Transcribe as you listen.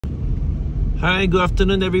Hi, good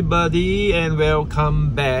afternoon everybody and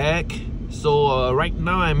welcome back. So right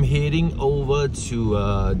now I'm heading over to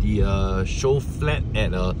the show flat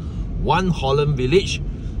at One Holland Village.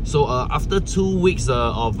 So after 2 weeks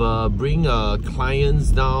of bringing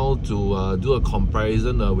clients down to do a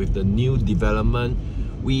comparison with the new development,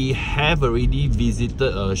 we have already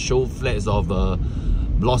visited show flats of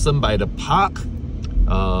Blossom by the Park,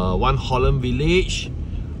 One Holland Village,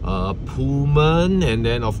 Pullman, and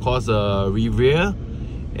then of course Riviera.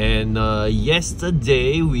 And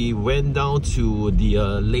yesterday we went down to the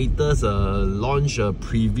latest launch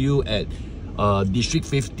preview at District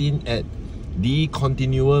 15 at the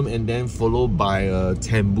Continuum, and then followed by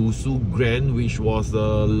Tembusu Grand, which was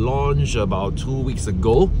launched about 2 weeks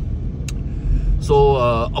ago. So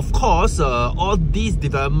of course all these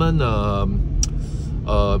development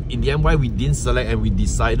in the end, why we didn't select and we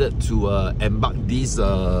decided to embark this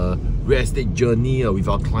real estate journey with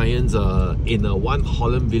our clients in One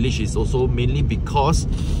Holland Village is also mainly because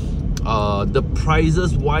the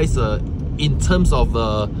prices wise, in terms of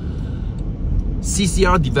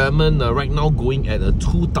CCR development right now going at a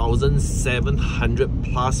 2,700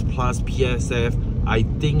 plus PSF. I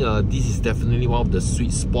think this is definitely one of the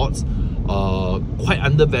sweet spots, quite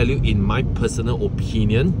undervalued in my personal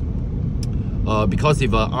opinion. Because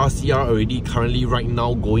if RCR already currently right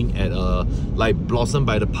now going at like Blossom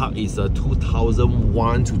by the Park is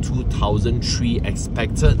 2001 to 2003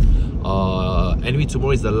 expected. Anyway,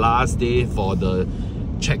 tomorrow is the last day for the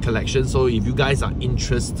check collection, so if you guys are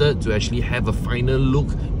interested to actually have a final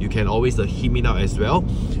look, you can always hit me out as well.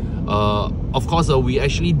 Of course we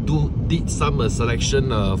actually did some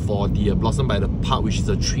selection for the Blossom by the Park, which is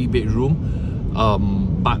a 3-bedroom,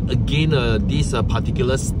 but again this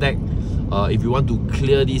particular stack, if you want to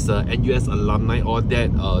clear this NUS alumni or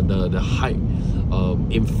that, the height,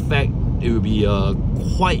 in fact it will be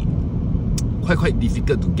quite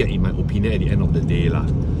difficult to get, in my opinion, at the end of the day lah.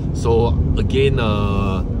 So again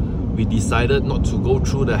we decided not to go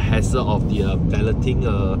through the hassle of the balloting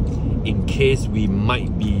in case we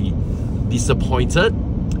might be disappointed.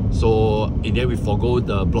 So in the end we forgo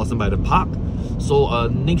the Blossom by the Park. So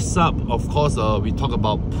next up, of course, we talk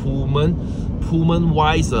about Pullman. Pullman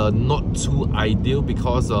wise, not too ideal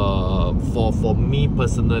because for me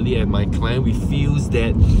personally and my client, we feels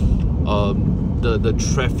that the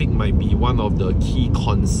traffic might be one of the key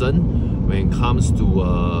concern when it comes to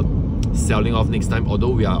selling off next time.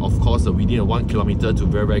 Although we are of course within a 1 kilometer to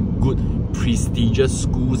very good prestigious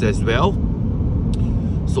schools as well.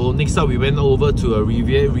 So next up we went over to a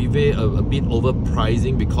Riviera, a bit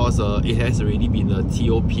overpricing because it has already been a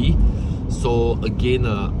TOP. So again,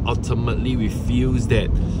 ultimately we feel that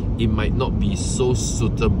it might not be so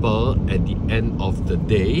suitable at the end of the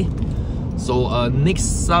day. So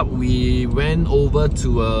next up we went over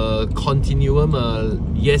to Continuum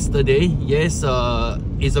yesterday. Yes,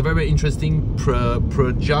 it's a very interesting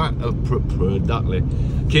product.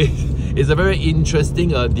 Okay, it's a very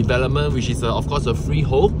interesting development, which is of course a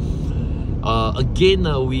freehold. Again,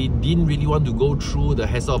 we didn't really want to go through the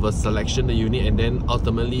hassle of a selection the unit, and then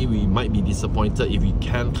ultimately we might be disappointed if we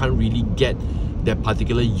can't really get that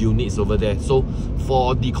particular units over there. So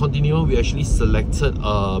for the Continuum, we actually selected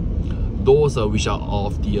those which are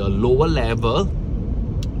of the lower level,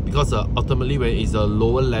 because ultimately when it's a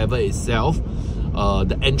lower level itself,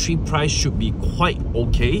 the entry price should be quite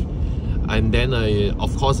okay. And then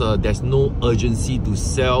of course there's no urgency to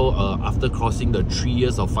sell after crossing the 3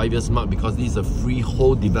 years or 5 years mark, because this is a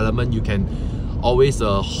freehold development. You can always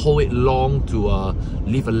hold it long to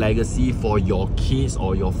leave a legacy for your kids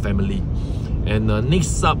or your family. And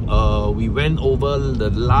next up we went over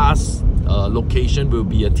the last location, will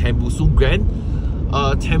be a Tembusu Grand.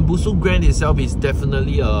 Tembusu Grand itself is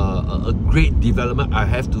definitely a great development, I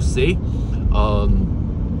have to say.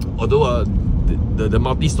 Although the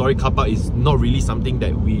multi-story car park is not really something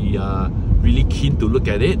that we are really keen to look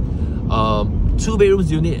at it. 2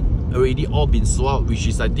 bedrooms unit already all been sold out, which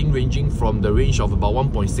is I think ranging from the range of about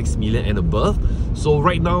 1.6 million and above. So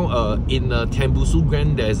right now in Tembusu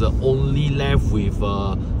Grand, there's only left with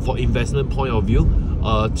for investment point of view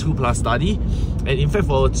 2+ study. And in fact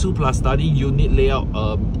for a 2+ study unit layout,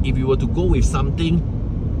 if you were to go with something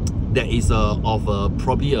that is of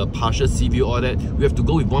probably a partial sea view or that, we have to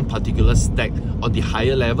go with one particular stack on the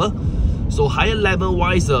higher level. So higher level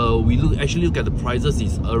wise, we actually look at the prices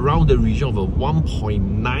is around the region of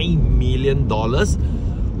 $1.9 million,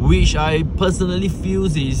 which I personally feel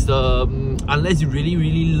is unless you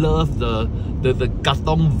really love the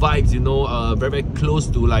Katong vibes, you know, very close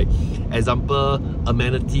to, like, example,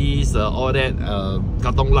 amenities, all that,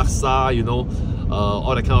 Katong Laksa, you know,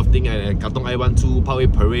 all that kind of thing at Katong I-12 Parkway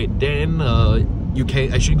Parade, then you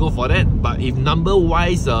can actually go for that. But if number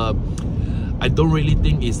wise, I don't really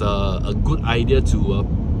think it's a good idea to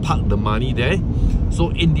park the money there. So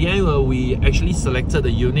in the end, we actually selected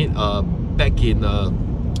the unit back in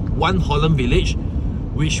One Holland Village,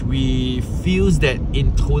 which we feels that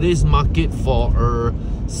in today's market for a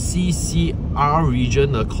CCR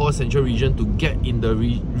region, a core central region, to get in the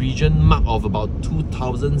region mark of about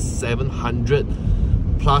 2,700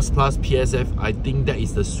 plus PSF, I think that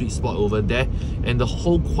is the sweet spot over there. And the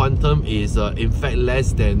whole quantum is in fact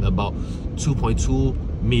less than about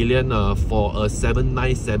 2.2 million for a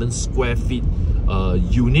 797 square feet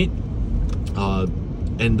unit.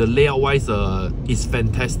 And the layout wise is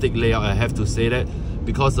fantastic layout, I have to say that,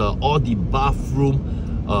 because all the bathroom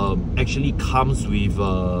actually comes with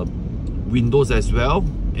windows as well,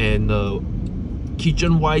 and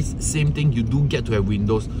kitchen wise, same thing, you do get to have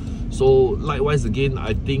windows. So likewise again,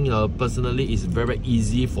 I think personally it's very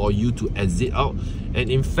easy for you to exit out. And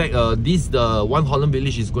in fact, the One Holland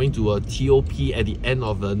Village is going to TOP at the end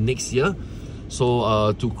of next year.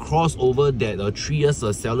 So to cross over that 3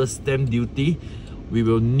 years seller stamp duty, we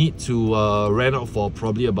will need to rent out for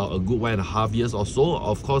probably about a good 1.5 years or so.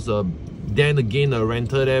 Of course, then again, a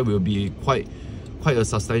rental there will be quite a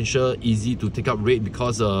substantial, easy to take up rate,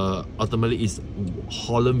 because ultimately it's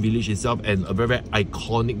Holland Village itself and a very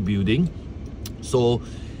iconic building. So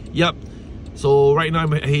yep, so right now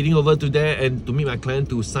I'm heading over to there and to meet my client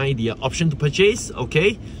to sign the option to purchase.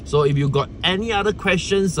 Okay, so if you got any other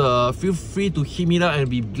questions, feel free to hit me up and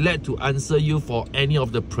be glad to answer you for any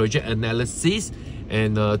of the project analysis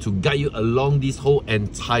and to guide you along this whole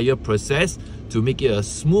entire process to make it a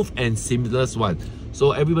smooth and seamless one.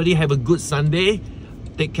 So everybody have a good Sunday,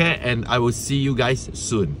 take care, and I will see you guys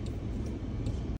soon.